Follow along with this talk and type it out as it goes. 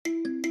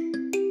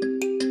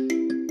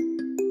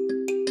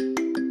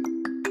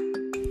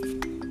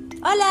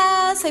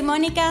Hola, soy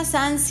Mónica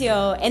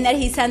Sancio,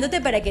 energizándote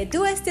para que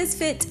tú estés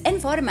fit,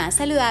 en forma,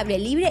 saludable,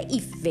 libre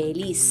y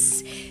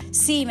feliz.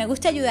 Sí, me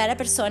gusta ayudar a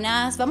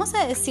personas, vamos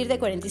a decir de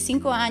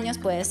 45 años,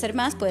 puede ser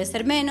más, puede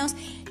ser menos,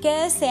 que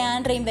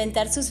desean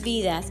reinventar sus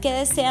vidas, que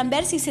desean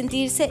verse y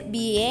sentirse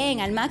bien,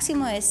 al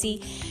máximo de sí,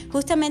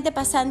 justamente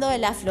pasando de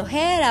la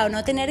flojera o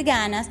no tener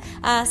ganas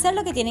a hacer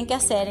lo que tienen que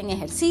hacer en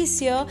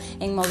ejercicio,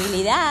 en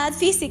movilidad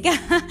física,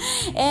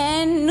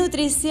 en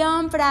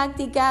nutrición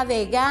práctica,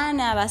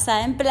 vegana,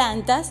 basada en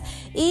plantas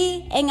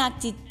y en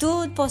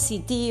actitud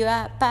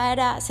positiva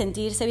para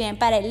sentirse bien,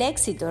 para el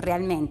éxito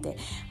realmente.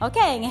 Ok,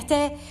 en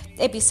este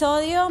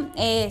episodio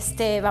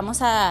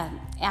vamos a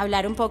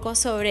hablar un poco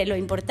sobre lo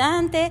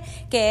importante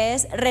que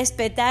es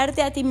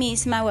respetarte a ti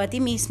misma o a ti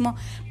mismo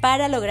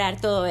para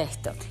lograr todo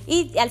esto.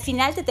 Y al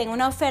final te tengo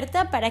una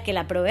oferta para que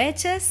la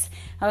aproveches,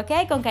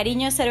 ¿ok? Con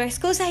cariño, cero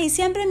excusas, y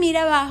siempre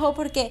mira abajo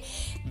porque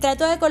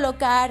trato de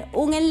colocar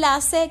un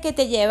enlace que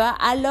te lleva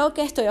a lo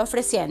que estoy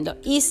ofreciendo.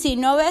 Y si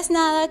no ves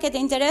nada que te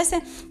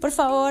interese, por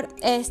favor,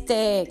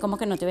 como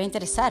que no te va a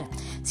interesar.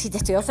 Si te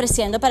estoy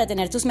ofreciendo para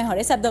tener tus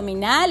mejores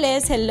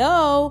abdominales,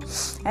 hello,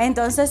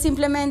 entonces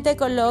simplemente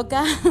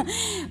coloca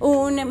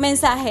un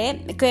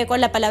mensaje que con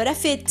la palabra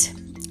fit,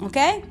 ¿ok?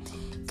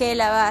 Que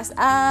la vas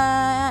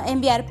a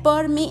enviar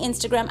por mi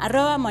Instagram,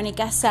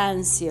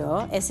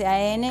 @MonicaSancio,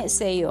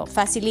 SANCIO,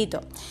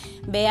 facilito.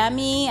 Ve a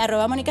mi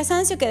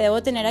 @MonicaSancio, que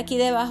debo tener aquí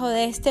debajo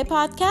de este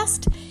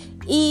podcast,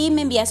 y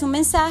me envías un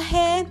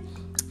mensaje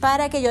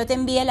para que yo te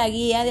envíe la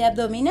guía de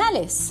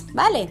abdominales,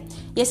 ¿vale?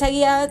 Y esa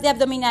guía de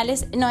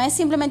abdominales no es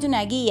simplemente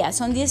una guía,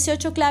 son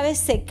 18 claves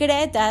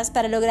secretas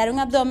para lograr un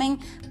abdomen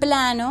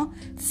plano,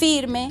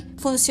 firme,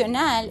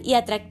 funcional y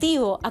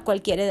atractivo a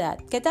cualquier edad.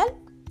 ¿Qué tal?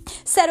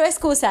 Cero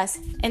excusas,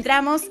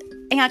 entramos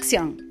en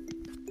acción.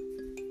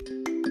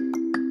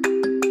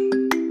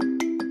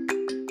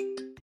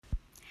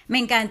 Me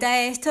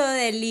encanta esto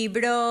del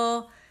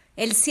libro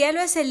El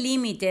cielo es el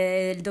límite,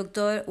 del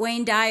Dr.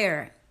 Wayne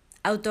Dyer,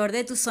 autor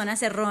de Tus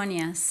zonas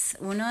erróneas,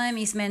 uno de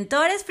mis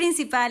mentores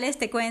principales,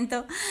 te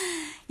cuento.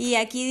 Y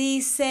aquí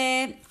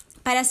dice: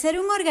 para ser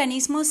un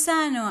organismo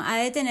sano ha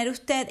de tener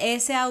usted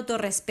ese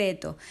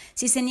autorrespeto.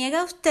 Si se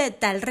niega a usted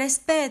tal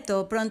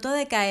respeto, pronto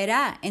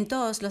decaerá en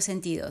todos los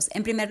sentidos.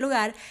 En primer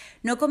lugar,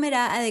 no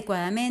comerá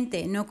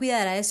adecuadamente, no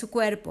cuidará de su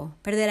cuerpo,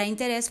 perderá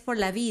interés por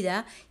la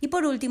vida y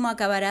por último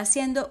acabará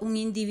siendo un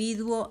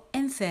individuo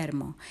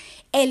enfermo.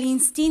 El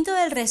instinto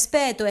del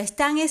respeto es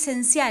tan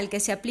esencial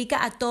que se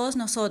aplica a todos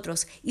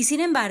nosotros y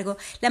sin embargo,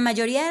 la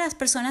mayoría de las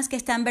personas que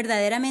están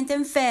verdaderamente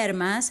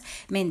enfermas,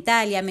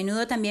 mental y a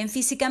menudo también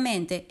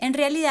físicamente, en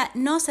realidad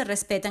no se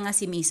respetan a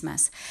sí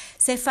mismas.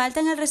 Se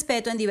faltan el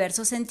respeto en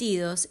diversos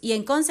sentidos y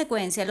en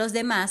consecuencia los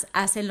demás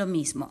hacen lo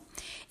mismo.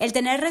 El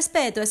tener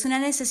respeto es una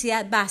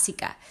necesidad básica.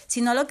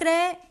 Si no lo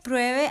cree,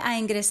 pruebe a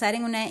ingresar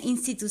en una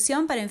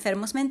institución para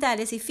enfermos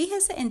mentales y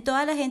fíjese en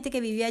toda la gente que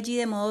vive allí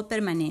de modo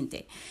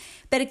permanente.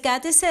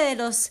 Percátese de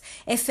los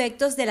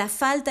efectos de la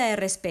falta de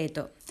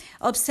respeto.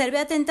 Observe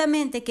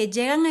atentamente que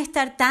llegan a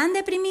estar tan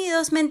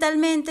deprimidos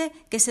mentalmente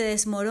que se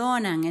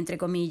desmoronan, entre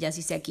comillas,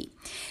 dice aquí.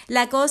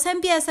 La cosa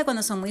empieza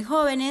cuando son muy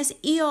jóvenes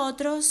y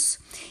otros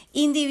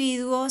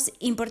individuos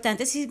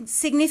importantes y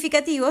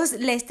significativos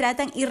les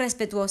tratan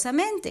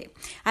irrespetuosamente.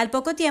 Al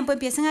poco tiempo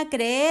empiezan a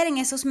creer en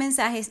esos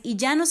mensajes y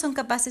ya no son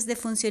capaces de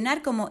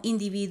funcionar como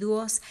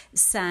individuos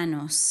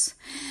sanos.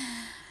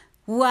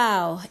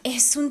 Wow,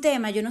 es un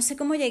tema, yo no sé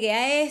cómo llegué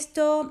a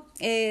esto,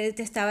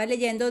 te estaba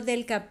leyendo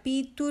del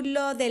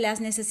capítulo de las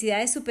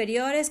necesidades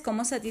superiores,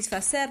 cómo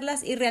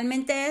satisfacerlas, y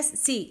realmente es,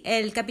 sí,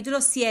 el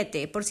capítulo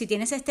 7, por si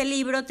tienes este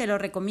libro te lo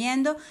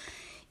recomiendo.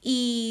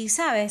 Y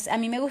sabes, a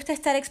mí me gusta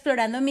estar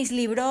explorando mis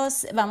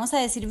libros, vamos a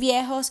decir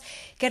viejos,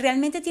 que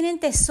realmente tienen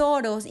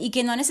tesoros y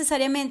que no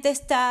necesariamente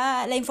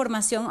está la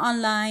información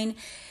online.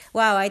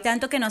 Wow, hay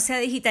tanto que no se ha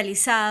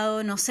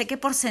digitalizado, no sé qué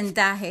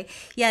porcentaje.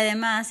 Y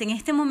además, en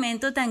este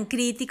momento tan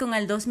crítico, en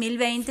el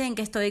 2020, en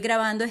que estoy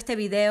grabando este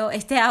video,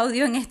 este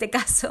audio en este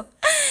caso,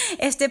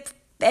 este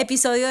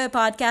episodio de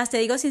podcast, te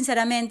digo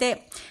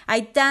sinceramente,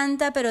 hay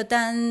tanta, pero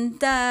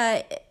tanta,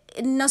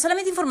 no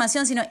solamente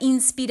información, sino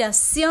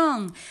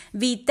inspiración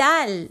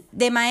vital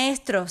de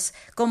maestros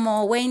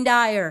como Wayne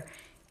Dyer,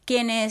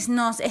 quienes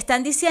nos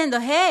están diciendo: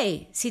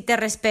 hey, si te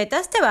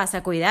respetas te vas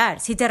a cuidar,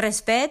 si te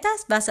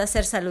respetas vas a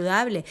ser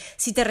saludable,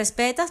 si te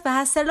respetas vas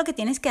a hacer lo que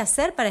tienes que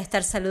hacer para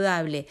estar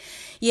saludable.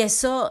 Y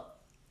eso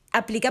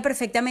aplica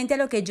perfectamente a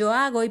lo que yo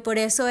hago y por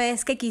eso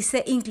es que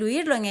quise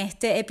incluirlo en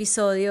este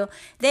episodio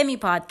de mi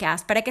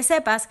podcast, para que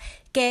sepas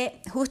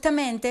que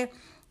justamente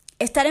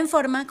estar en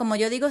forma, como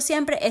yo digo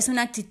siempre, es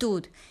una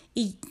actitud,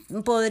 y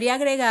podría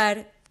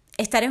agregar: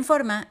 estar en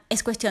forma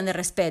es cuestión de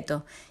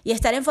respeto, y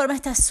estar en forma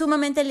está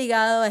sumamente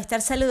ligado a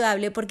estar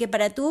saludable, porque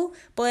para tú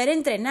poder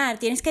entrenar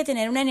tienes que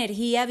tener una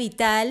energía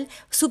vital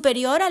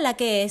superior a la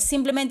que es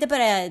simplemente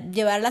para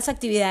llevar las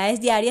actividades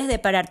diarias de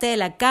pararte de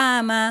la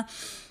cama,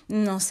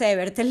 no sé,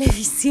 ver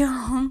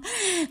televisión,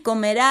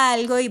 comer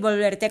algo y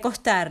volverte a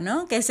acostar,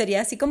 ¿no? Que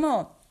sería así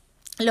como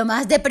lo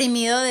más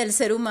deprimido del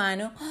ser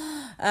humano.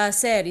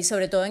 hacer, y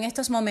sobre todo en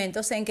estos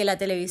momentos en que la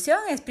televisión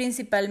es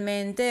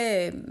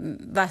principalmente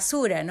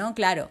basura, ¿no?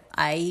 Claro,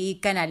 hay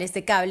canales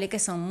de cable que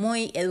son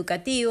muy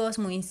educativos,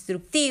 muy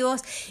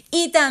instructivos,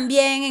 y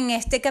también en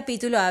este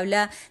capítulo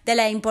habla de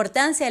la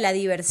importancia de la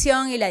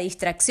diversión y la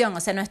distracción. O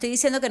sea, no estoy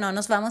diciendo que no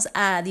nos vamos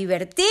a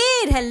divertir,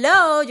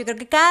 hello, yo creo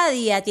que cada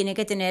día tiene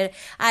que tener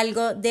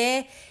algo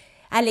de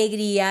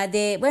alegría,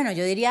 bueno,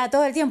 yo diría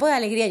todo el tiempo de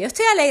alegría. Yo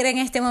estoy alegre en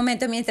este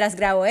momento mientras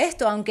grabo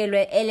esto, aunque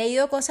he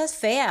leído cosas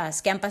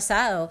feas que han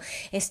pasado.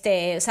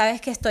 Sabes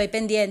que estoy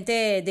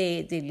pendiente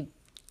del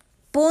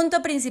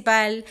punto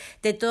principal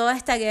de toda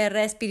esta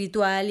guerra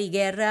espiritual y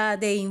guerra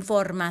de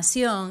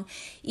información,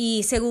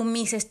 y según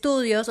mis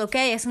estudios,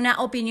 es una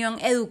opinión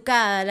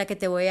educada la que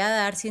te voy a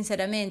dar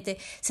sinceramente,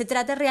 se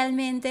trata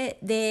realmente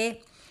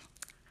de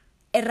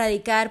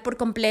erradicar por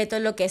completo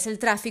lo que es el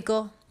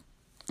tráfico.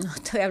 No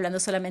estoy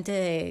hablando solamente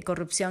de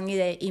corrupción y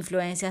de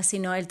influencias,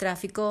 sino el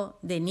tráfico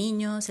de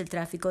niños, el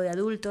tráfico de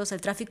adultos,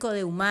 el tráfico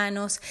de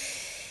humanos.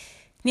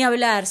 Ni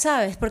hablar,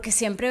 ¿sabes? Porque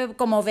siempre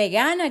como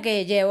vegana,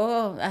 que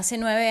llevo hace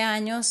 9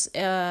 años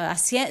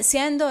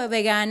siendo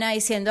vegana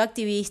y siendo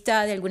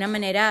activista de alguna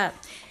manera,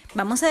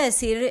 vamos a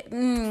decir,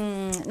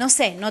 no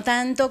sé, no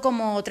tanto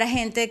como otra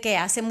gente que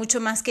hace mucho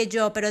más que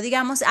yo, pero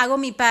digamos, hago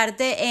mi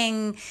parte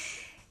en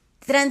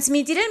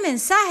transmitir el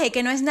mensaje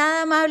que no es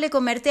nada amable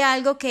comerte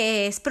algo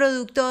que es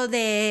producto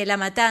de la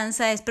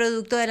matanza, es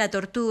producto de la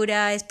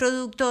tortura, es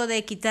producto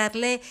de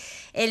quitarle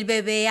el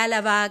bebé a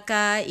la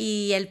vaca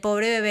y el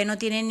pobre bebé no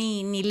tiene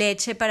ni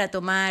leche para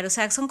tomar. O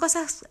sea, son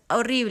cosas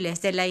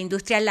horribles de la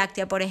industria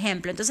láctea, por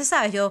ejemplo. Entonces,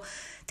 ¿sabes? Yo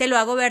te lo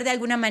hago ver de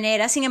alguna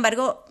manera. Sin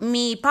embargo,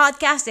 mi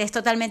podcast es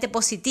totalmente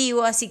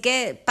positivo, así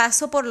que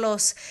paso por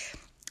los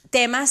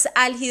temas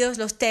álgidos,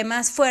 los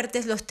temas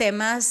fuertes, los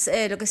temas,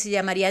 lo que se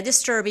llamaría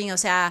disturbing, o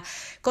sea,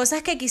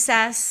 cosas que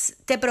quizás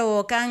te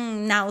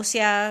provocan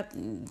náusea,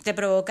 te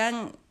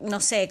provocan, no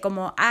sé,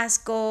 como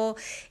asco,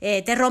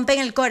 te rompen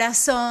el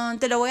corazón,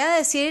 te lo voy a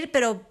decir,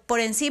 pero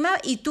por encima,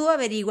 y tú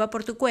averigua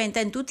por tu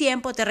cuenta, en tu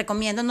tiempo, te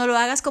recomiendo, no lo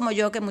hagas como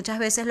yo, que muchas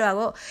veces lo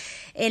hago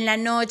en la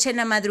noche, en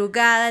la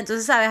madrugada,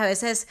 entonces, ¿sabes? A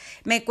veces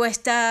me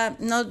cuesta,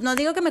 no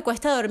digo que me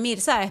cuesta dormir,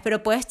 ¿sabes?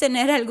 Pero puedes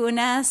tener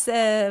algunas,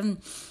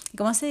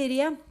 ¿cómo se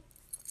diría?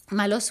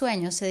 Malos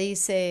sueños, se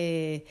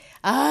dice.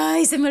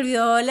 Ay, se me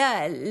olvidó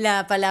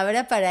la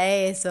palabra para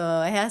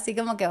eso. Es así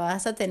como que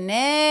vas a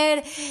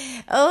tener.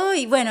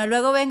 Uy, bueno,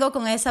 luego vengo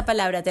con esa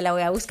palabra. Te la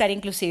voy a buscar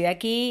inclusive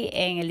aquí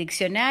en el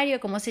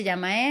diccionario. ¿Cómo se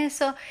llama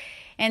eso?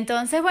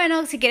 Entonces,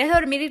 bueno, si quieres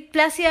dormir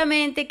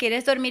plácidamente,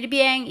 quieres dormir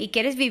bien y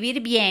quieres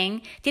vivir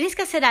bien, tienes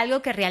que hacer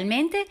algo que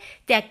realmente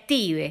te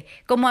active.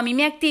 Como a mí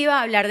me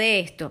activa hablar de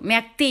esto, me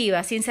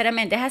activa,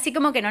 sinceramente. Es así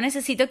como que no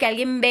necesito que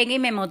alguien venga y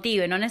me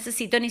motive, no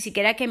necesito ni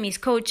siquiera que mis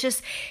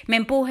coaches me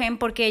empujen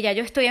porque ya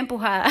yo estoy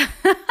empujada.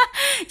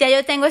 Ya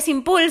yo tengo ese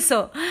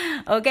impulso,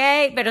 ¿ok?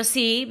 Pero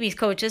sí, mis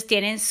coaches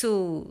tienen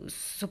su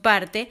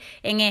parte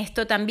en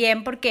esto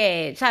también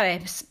porque,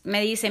 ¿sabes?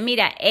 Me dicen,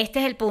 mira, este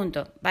es el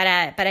punto,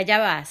 para allá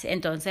vas.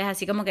 Entonces,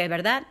 así como que es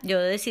verdad, yo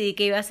decidí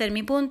que iba a ser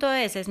mi punto,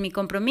 ese es mi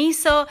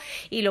compromiso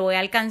y lo voy a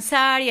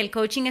alcanzar, y el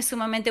coaching es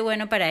sumamente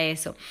bueno para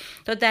eso.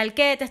 Total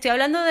que te estoy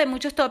hablando de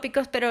muchos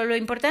tópicos, pero lo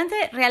importante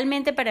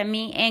realmente para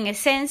mí, en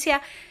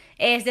esencia,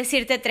 es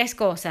decirte 3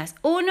 cosas.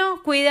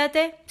 1,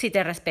 cuídate si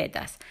te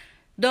respetas.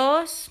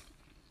 2,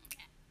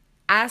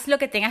 haz lo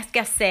que tengas que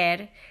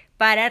hacer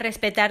para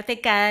respetarte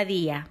cada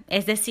día.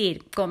 Es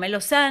decir, come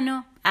lo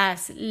sano,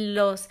 haz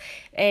los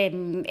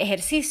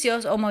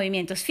ejercicios o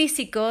movimientos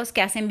físicos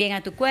que hacen bien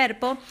a tu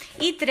cuerpo.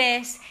 Y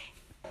 3,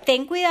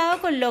 ten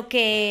cuidado con lo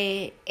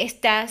que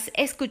estás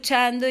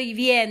escuchando y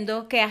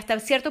viendo, que hasta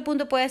cierto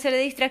punto puede ser de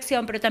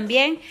distracción, pero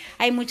también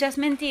hay muchas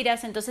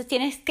mentiras, entonces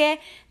tienes que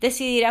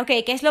decidir,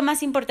 ¿qué es lo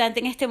más importante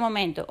en este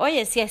momento?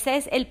 Oye, si ese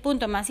es el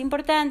punto más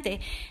importante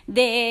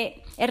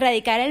de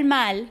erradicar el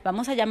mal,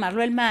 vamos a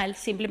llamarlo el mal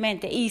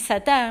simplemente, y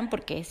Satán,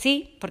 porque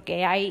sí,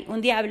 porque hay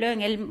un diablo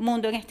en el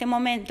mundo en este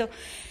momento,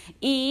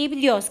 y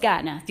Dios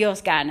gana.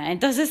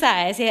 Entonces,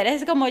 ¿sabes? Si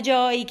eres como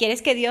yo y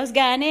quieres que Dios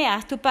gane,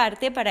 haz tu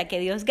parte para que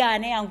Dios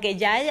gane, aunque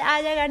ya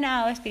haya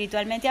ganado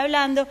espiritualmente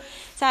hablando,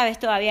 ¿sabes?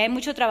 Todavía hay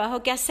mucho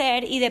trabajo que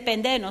hacer y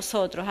depende de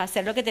nosotros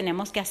hacer lo que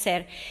tenemos que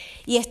hacer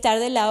y estar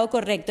del lado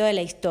correcto de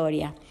la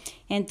historia.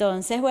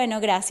 Entonces, bueno,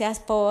 gracias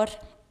por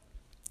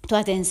tu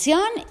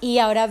atención y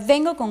ahora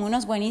vengo con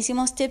unos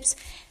buenísimos tips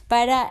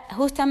para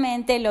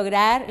justamente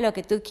lograr lo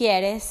que tú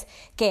quieres,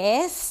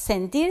 que es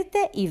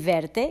sentirte y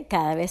verte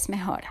cada vez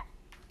mejor.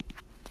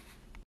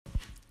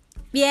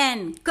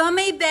 Bien,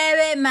 come y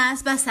bebe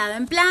más basado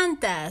en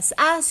plantas,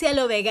 hacia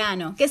lo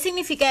vegano. ¿Qué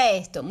significa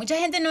esto? Mucha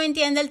gente no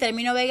entiende el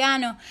término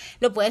vegano,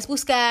 lo puedes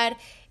buscar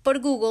por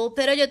Google,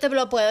 pero yo te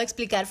lo puedo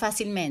explicar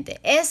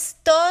fácilmente. Es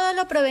todo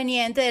lo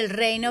proveniente del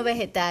reino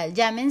vegetal,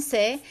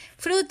 llámense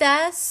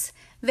frutas,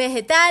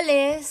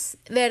 vegetales,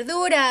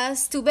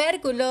 verduras,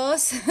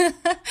 tubérculos,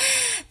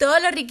 todo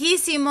lo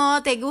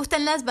riquísimo. Te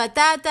gustan las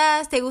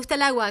batatas, te gusta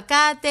el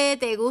aguacate,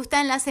 te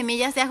gustan las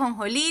semillas de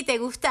ajonjolí, te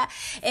gusta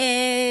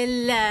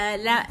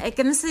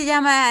 ¿cómo se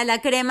llama?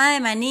 La crema de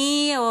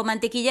maní o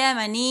mantequilla de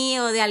maní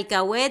o de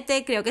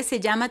alcahuete, creo que se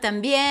llama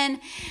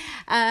también.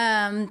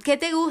 ¿Qué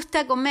te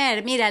gusta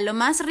comer? Mira, lo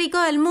más rico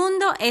del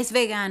mundo es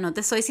vegano,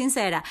 te soy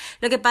sincera.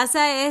 Lo que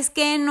pasa es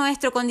que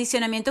nuestro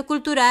condicionamiento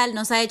cultural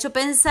nos ha hecho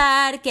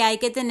pensar que hay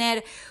que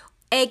tener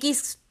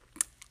X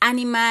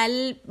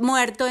animal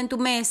muerto en tu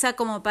mesa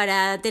como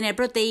para tener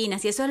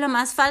proteínas, y eso es lo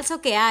más falso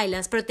que hay.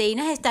 Las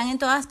proteínas están en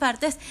todas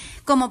partes,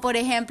 como por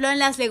ejemplo en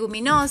las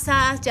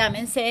leguminosas,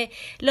 llámense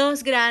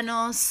los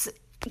granos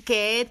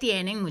que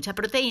tienen mucha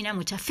proteína,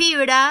 mucha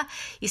fibra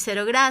y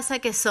cero grasa,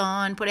 que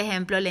son, por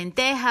ejemplo,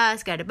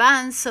 lentejas,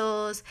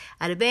 garbanzos,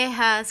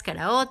 arvejas,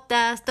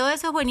 caraotas, todo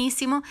eso es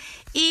buenísimo.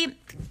 Y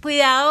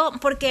cuidado,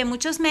 porque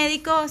muchos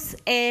médicos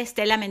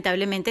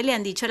lamentablemente le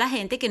han dicho a la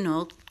gente que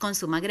no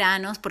consuma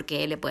granos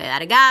porque le puede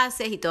dar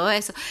gases y todo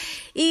eso.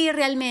 Y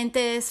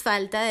realmente es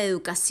falta de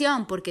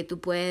educación, porque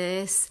tú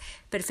puedes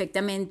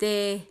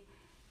perfectamente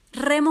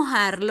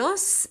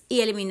remojarlos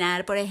y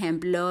eliminar, por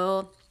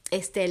ejemplo,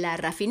 la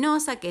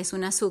rafinosa, que es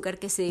un azúcar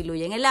que se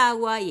diluye en el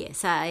agua, y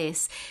esa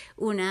es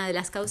una de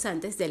las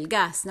causantes del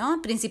gas, ¿no?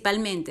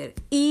 Principalmente.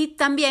 Y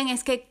también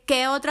es que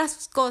qué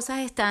otras cosas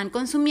están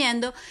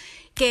consumiendo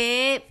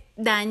que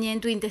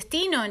dañen tu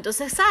intestino.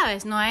 Entonces,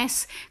 sabes, no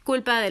es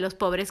culpa de los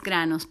pobres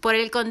granos. Por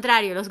el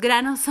contrario, los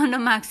granos son lo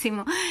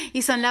máximo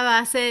y son la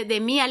base de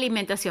mi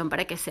alimentación,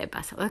 para que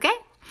sepas, ¿ok?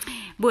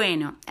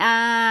 Bueno,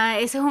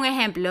 ese es un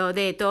ejemplo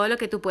de todo lo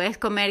que tú puedes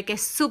comer que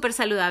es súper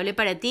saludable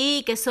para ti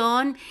y que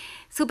son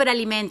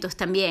superalimentos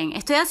también.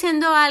 Estoy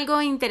haciendo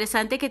algo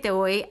interesante que te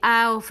voy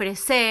a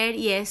ofrecer,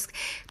 y es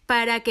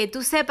para que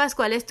tú sepas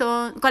cuáles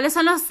son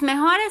los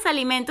mejores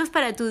alimentos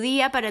para tu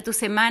día, para tu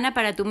semana,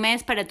 para tu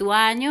mes, para tu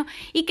año,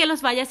 y que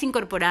los vayas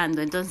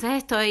incorporando. Entonces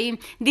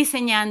estoy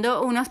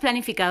diseñando unos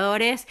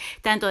planificadores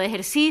tanto de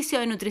ejercicio,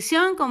 de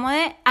nutrición, como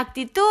de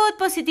actitud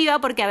positiva,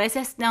 porque a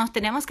veces nos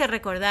tenemos que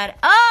recordar,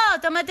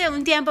 tómate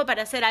un tiempo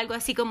para hacer algo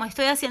así como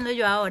estoy haciendo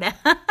yo ahora,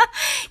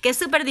 que es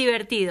súper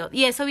divertido.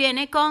 Y eso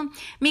viene con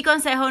mi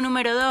consejo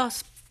número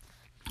 2.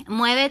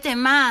 Muévete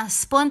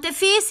más, ponte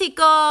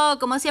físico,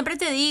 como siempre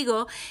te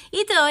digo,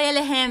 y te doy el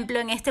ejemplo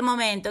en este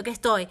momento que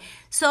estoy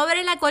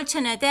sobre la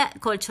colchonota,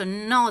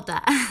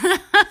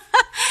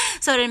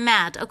 sobre el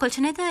mat o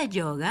colchoneta de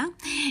yoga.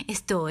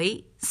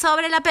 Estoy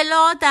sobre la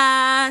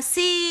pelota,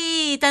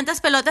 sí,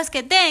 tantas pelotas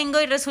que tengo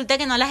y resulta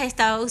que no las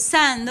estaba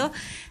usando.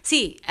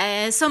 Sí,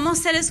 somos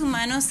seres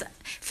humanos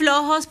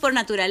flojos por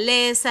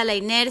naturaleza, la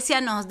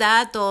inercia nos da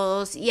a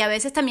todos, y a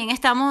veces también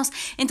estamos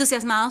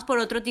entusiasmados por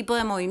otro tipo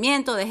de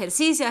movimiento, de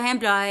ejercicio. Por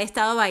ejemplo, he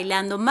estado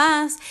bailando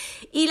más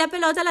y la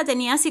pelota la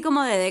tenía así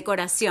como de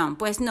decoración.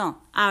 Pues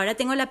no, ahora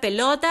tengo la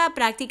pelota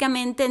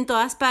prácticamente en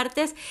todas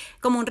partes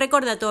como un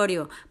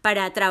recordatorio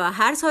para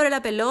trabajar sobre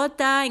la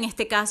pelota. En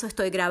este caso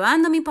estoy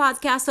grabando mi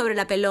podcast sobre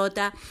la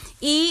pelota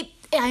y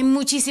hay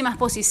muchísimas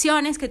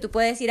posiciones que tú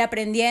puedes ir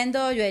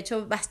aprendiendo. Yo he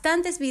hecho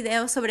bastantes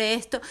videos sobre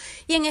esto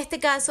y en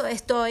este caso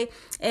estoy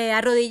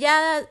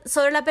arrodillada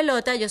sobre la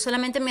pelota. Yo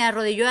solamente me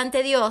arrodillo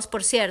ante Dios,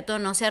 por cierto,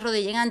 no se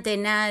arrodillen ante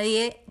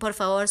nadie, por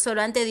favor,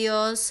 solo ante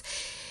Dios.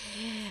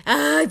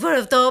 Ay,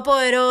 por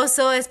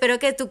Todopoderoso, espero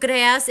que tú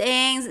creas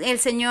en el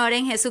Señor,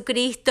 en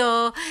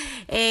Jesucristo.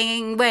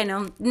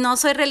 Bueno, no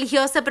soy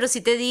religiosa, pero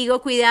sí te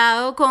digo,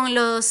 cuidado con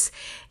los,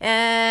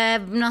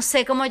 no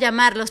sé cómo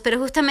llamarlos, pero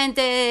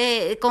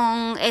justamente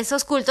con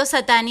esos cultos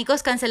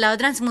satánicos, cancelado,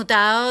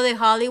 transmutado de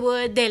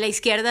Hollywood, de la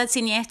izquierda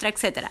siniestra,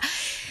 etcétera.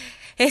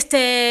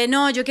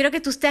 No, yo quiero que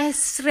tú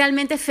estés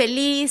realmente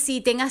feliz y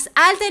tengas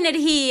alta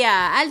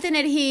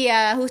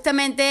energía,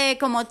 justamente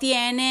como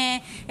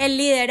tiene el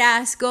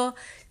liderazgo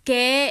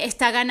que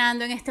está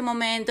ganando en este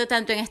momento,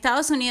 tanto en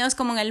Estados Unidos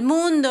como en el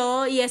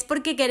mundo, y es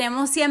porque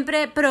queremos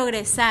siempre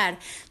progresar.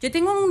 Yo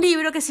tengo un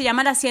libro que se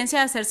llama La ciencia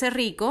de hacerse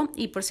rico,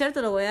 y por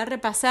cierto lo voy a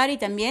repasar y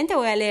también te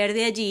voy a leer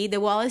de allí, de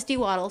Wallace D.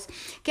 Wattles,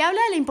 que habla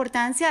de la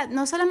importancia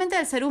no solamente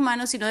del ser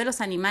humano, sino de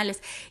los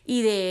animales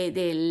y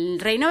del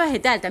reino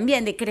vegetal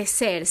también, de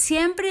crecer,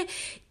 siempre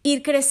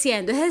ir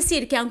creciendo. Es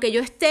decir, que aunque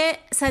yo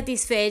esté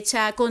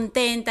satisfecha,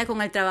 contenta con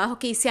el trabajo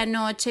que hice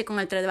anoche, con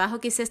el trabajo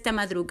que hice esta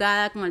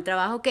madrugada, con el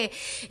trabajo que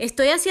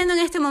estoy haciendo en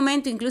este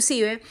momento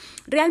inclusive,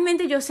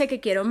 realmente yo sé que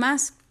quiero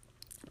más.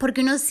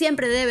 Porque uno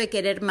siempre debe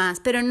querer más,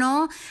 pero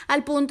no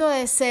al punto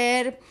de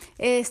ser,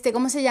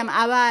 ¿cómo se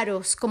llama?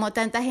 Avaros, como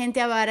tanta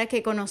gente avara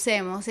que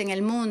conocemos en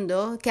el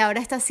mundo, que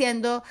ahora está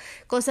haciendo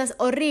cosas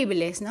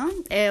horribles, ¿no?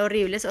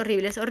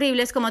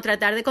 Horribles, como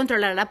tratar de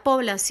controlar la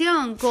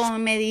población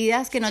con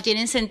medidas que no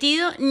tienen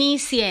sentido, ni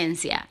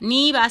ciencia,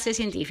 ni base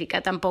científica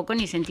tampoco,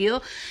 ni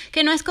sentido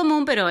que no es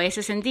común, pero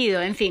ese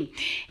sentido, en fin.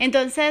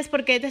 Entonces,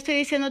 ¿por qué te estoy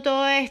diciendo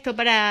todo esto?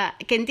 Para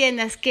que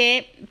entiendas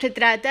que se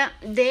trata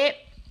de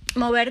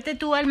moverte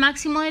tú al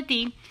máximo de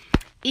ti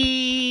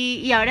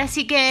Y ahora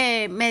sí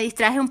que me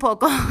distraje un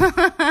poco.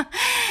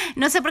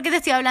 No sé por qué te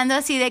estoy hablando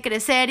así de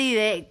crecer y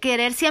de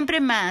querer siempre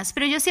más,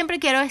 pero yo siempre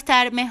quiero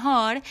estar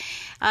mejor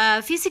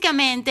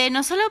físicamente,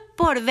 no solo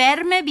por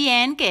verme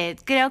bien, que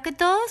creo que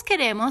todos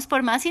queremos,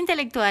 por más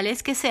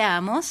intelectuales que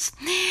seamos,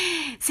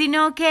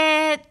 sino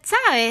que,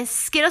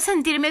 ¿sabes? Quiero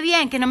sentirme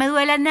bien, que no me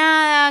duela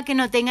nada, que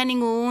no tenga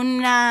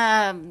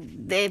ninguna,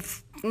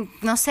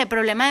 no sé,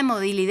 problema de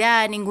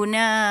movilidad,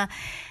 ninguna...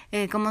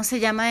 ¿cómo se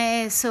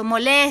llama eso?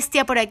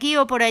 Molestia por aquí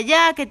o por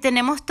allá, que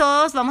tenemos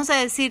todos, vamos a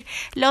decir,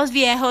 los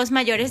viejos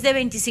mayores de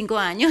 25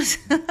 años,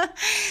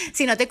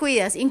 si no te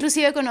cuidas.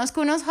 Inclusive conozco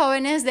unos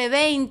jóvenes de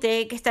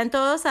 20 que están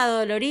todos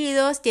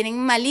adoloridos, tienen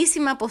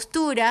malísima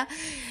postura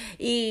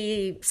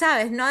y,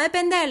 ¿sabes? No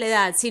depende de la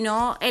edad,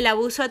 sino el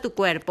abuso a tu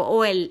cuerpo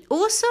o el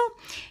uso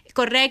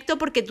correcto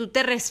porque tú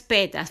te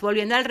respetas,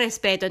 volviendo al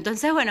respeto.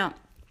 Entonces, bueno,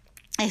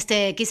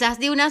 quizás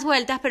di unas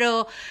vueltas,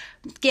 pero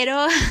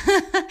quiero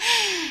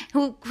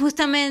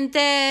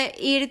justamente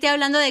irte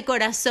hablando de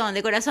corazón.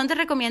 De corazón te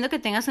recomiendo que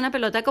tengas una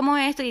pelota como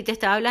esto y te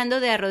estaba hablando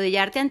de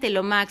arrodillarte ante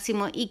lo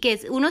máximo y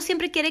que uno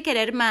siempre quiere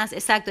querer más.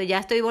 Exacto, ya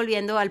estoy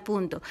volviendo al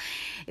punto.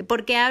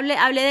 ¿Por qué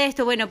hablé de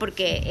esto? Bueno,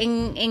 porque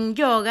en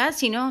yoga,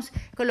 si nos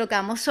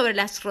colocamos sobre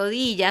las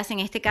rodillas,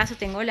 en este caso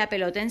tengo la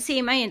pelota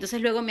encima y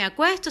entonces luego me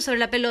acuesto sobre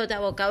la pelota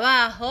boca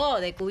abajo,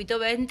 de cúbito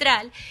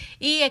ventral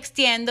y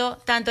extiendo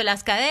tanto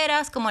las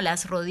caderas como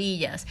las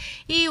rodillas.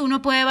 Y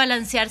uno puede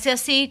balancearse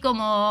así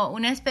como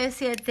una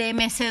especie de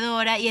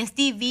mecedora y es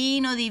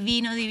divino,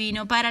 divino,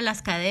 divino para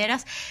las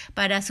caderas,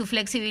 para su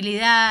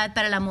flexibilidad,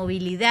 para la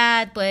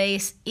movilidad,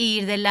 puedes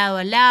ir de lado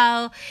a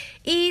lado.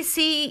 Y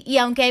sí, y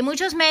aunque hay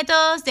muchos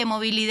métodos de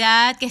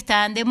movilidad que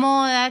están de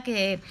moda,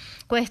 que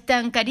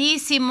cuestan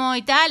carísimo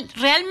y tal,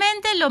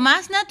 realmente lo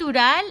más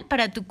natural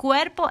para tu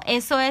cuerpo,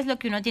 eso es lo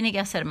que uno tiene que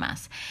hacer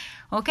más,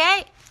 ¿ok?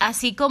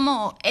 Así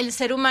como el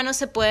ser humano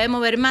se puede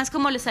mover más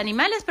como los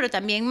animales, pero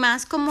también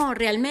más como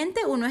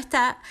realmente uno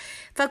está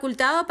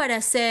facultado para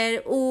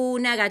hacer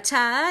una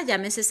agachada,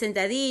 llámese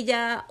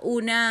sentadilla,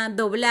 una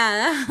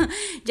doblada,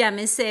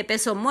 llámese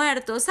peso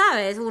muerto,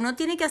 ¿sabes? Uno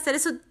tiene que hacer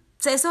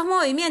esos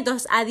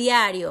movimientos a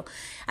diario.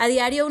 A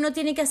diario uno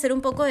tiene que hacer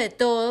un poco de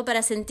todo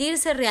para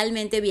sentirse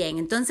realmente bien.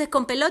 Entonces,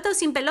 con pelota o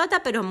sin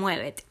pelota, pero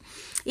muévete.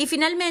 Y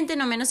finalmente,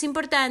 no menos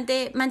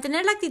importante,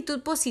 mantener la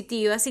actitud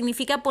positiva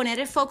significa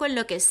poner el foco en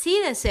lo que sí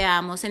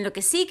deseamos, en lo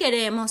que sí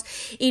queremos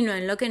y no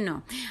en lo que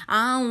no.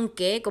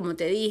 Aunque, como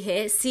te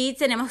dije, sí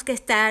tenemos que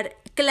estar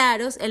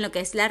claros en lo que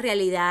es la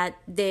realidad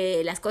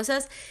de las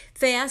cosas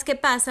feas que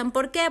pasan.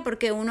 ¿Por qué?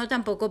 Porque uno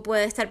tampoco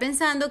puede estar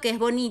pensando que es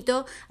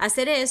bonito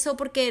hacer eso,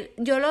 porque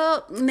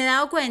me he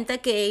dado cuenta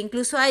que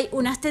incluso hay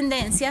unas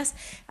tendencias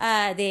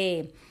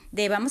de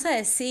vamos a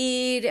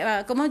decir,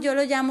 ¿cómo yo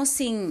lo llamo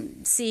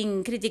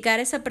sin criticar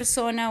a esa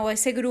persona o a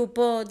ese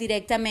grupo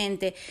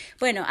directamente?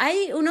 Bueno,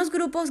 hay unos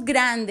grupos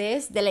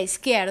grandes de la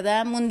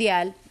izquierda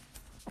mundial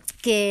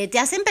que te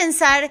hacen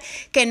pensar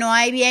que no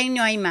hay bien,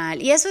 no hay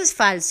mal. Y eso es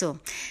falso.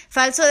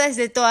 Falso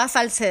desde toda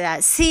falsedad.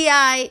 Sí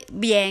hay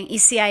bien y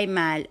sí hay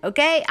mal, ¿ok?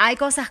 Hay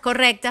cosas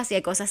correctas y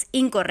hay cosas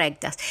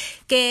incorrectas.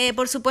 Que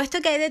por supuesto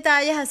que hay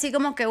detalles así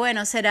como que,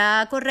 bueno,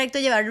 ¿será correcto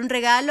llevarle un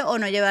regalo o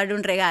no llevarle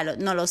un regalo?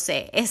 No lo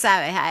sé,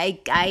 ¿sabes?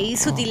 Hay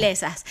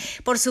sutilezas.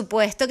 Por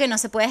supuesto que no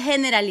se puede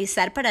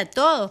generalizar para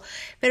todo.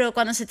 Pero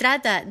cuando se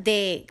trata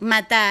de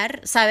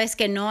matar, sabes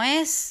que no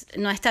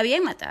está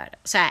bien matar.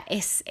 O sea,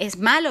 es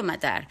malo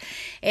matar.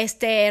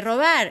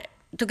 Robar.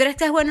 ¿Tú crees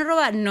que es bueno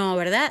robar? No,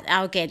 ¿verdad?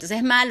 Ok, entonces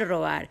es malo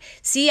robar.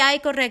 Sí hay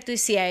correcto y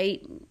sí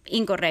hay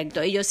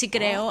incorrecto. Y yo sí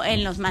creo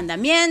en los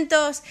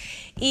mandamientos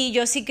y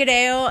yo sí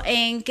creo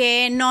en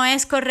que no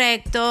es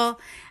correcto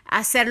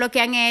hacer lo que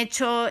han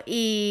hecho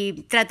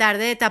y tratar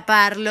de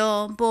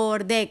taparlo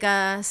por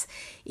décadas.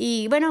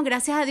 Y bueno,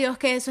 gracias a Dios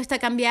que eso está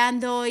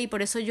cambiando y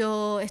por eso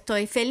yo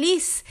estoy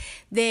feliz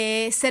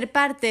de ser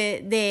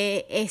parte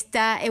de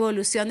esta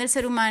evolución del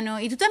ser humano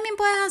y tú también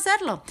puedes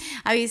hacerlo.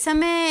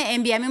 Avísame,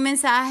 envíame un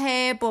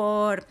mensaje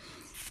por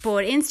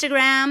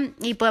Instagram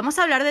y podemos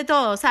hablar de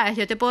todo, ¿sabes?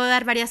 Yo te puedo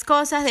dar varias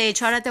cosas, de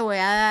hecho ahora te voy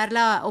a dar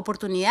la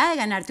oportunidad de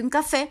ganarte un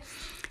café.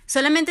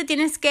 Solamente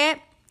tienes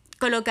que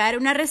colocar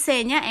una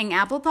reseña en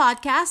Apple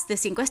Podcast de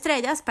 5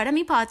 estrellas para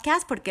mi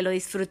podcast porque lo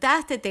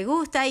disfrutaste, te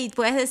gusta y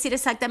puedes decir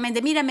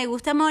exactamente, mira, me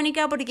gusta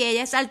Mónica porque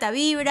ella es alta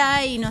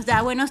vibra y nos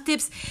da buenos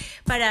tips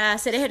para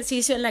hacer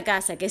ejercicio en la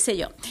casa, qué sé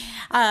yo.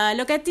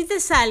 Lo que a ti te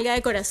salga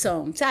de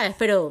corazón, ¿sabes?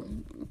 Pero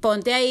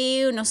ponte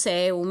ahí, no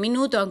sé, un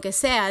minuto, aunque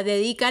sea,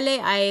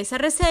 dedícale a esa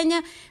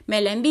reseña,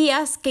 me la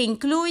envías, que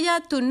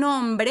incluya tu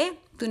nombre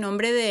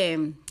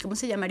de, ¿cómo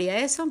se llamaría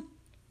eso?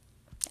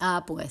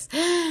 Pues,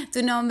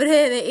 tu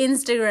nombre de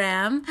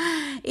Instagram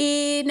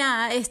y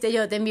nada,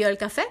 yo te envío el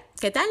café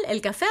 ¿Qué tal? ¿El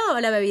café o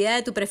la bebida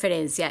de tu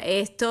preferencia?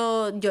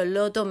 Esto yo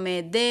lo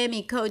tomé de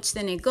mi coach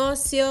de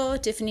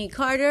negocio, Tiffany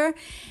Carter.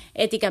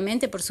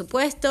 Éticamente, por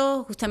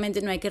supuesto,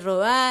 justamente no hay que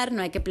robar,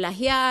 no hay que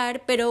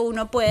plagiar, pero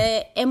uno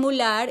puede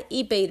emular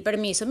y pedir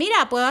permiso.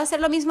 Mira, ¿puedo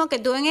hacer lo mismo que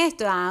tú en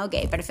esto? Ah,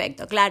 ok,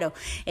 perfecto, claro.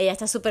 Ella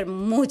está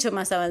mucho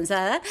más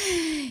avanzada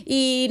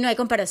y no hay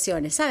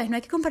comparaciones, ¿sabes? No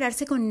hay que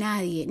compararse con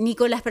nadie, ni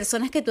con las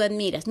personas que tú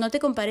admiras. No te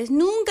compares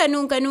nunca,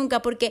 nunca,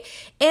 nunca, porque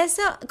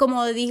eso,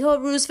 como dijo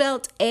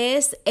Roosevelt,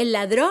 es el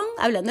ladrón,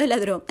 hablando de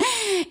ladrón,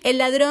 el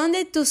ladrón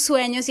de tus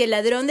sueños y el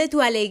ladrón de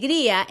tu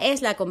alegría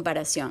es la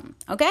comparación,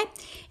 ¿ok?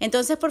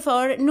 Entonces, por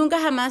favor, nunca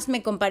jamás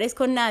me compares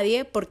con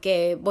nadie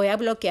porque voy a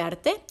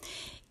bloquearte.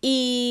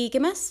 ¿Y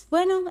qué más?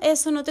 Bueno,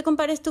 eso, no te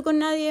compares tú con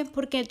nadie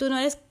porque tú no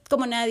eres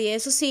como nadie.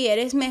 Eso sí,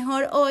 eres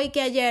mejor hoy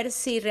que ayer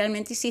si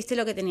realmente hiciste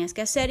lo que tenías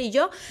que hacer. Y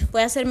yo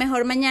voy a ser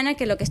mejor mañana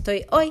que lo que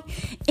estoy hoy.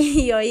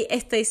 Y hoy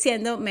estoy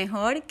siendo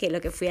mejor que lo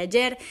que fui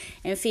ayer.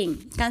 En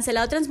fin,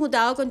 cancelado,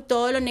 transmutado con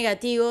todo lo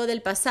negativo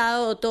del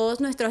pasado o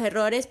todos nuestros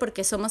errores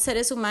porque somos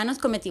seres humanos,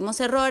 cometimos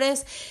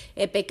errores,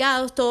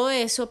 pecados, todo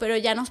eso, pero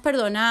ya nos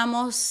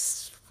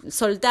perdonamos,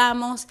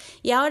 soltamos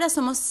y ahora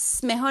somos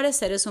mejores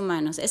seres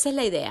humanos. Esa es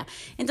la idea.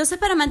 Entonces,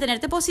 para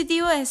mantenerte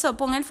positivo, eso,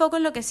 pon el foco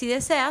en lo que sí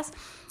deseas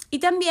y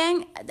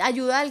también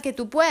ayuda al que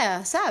tú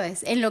puedas,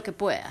 ¿sabes? En lo que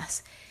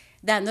puedas,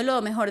 dando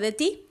lo mejor de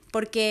ti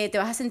porque te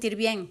vas a sentir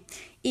bien.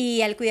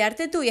 Y al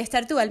cuidarte tú y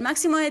estar tú al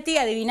máximo de ti,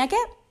 adivina qué,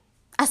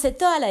 hace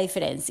toda la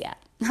diferencia.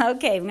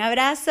 Ok, un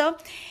abrazo,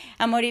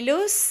 amor y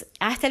luz,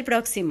 hasta el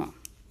próximo.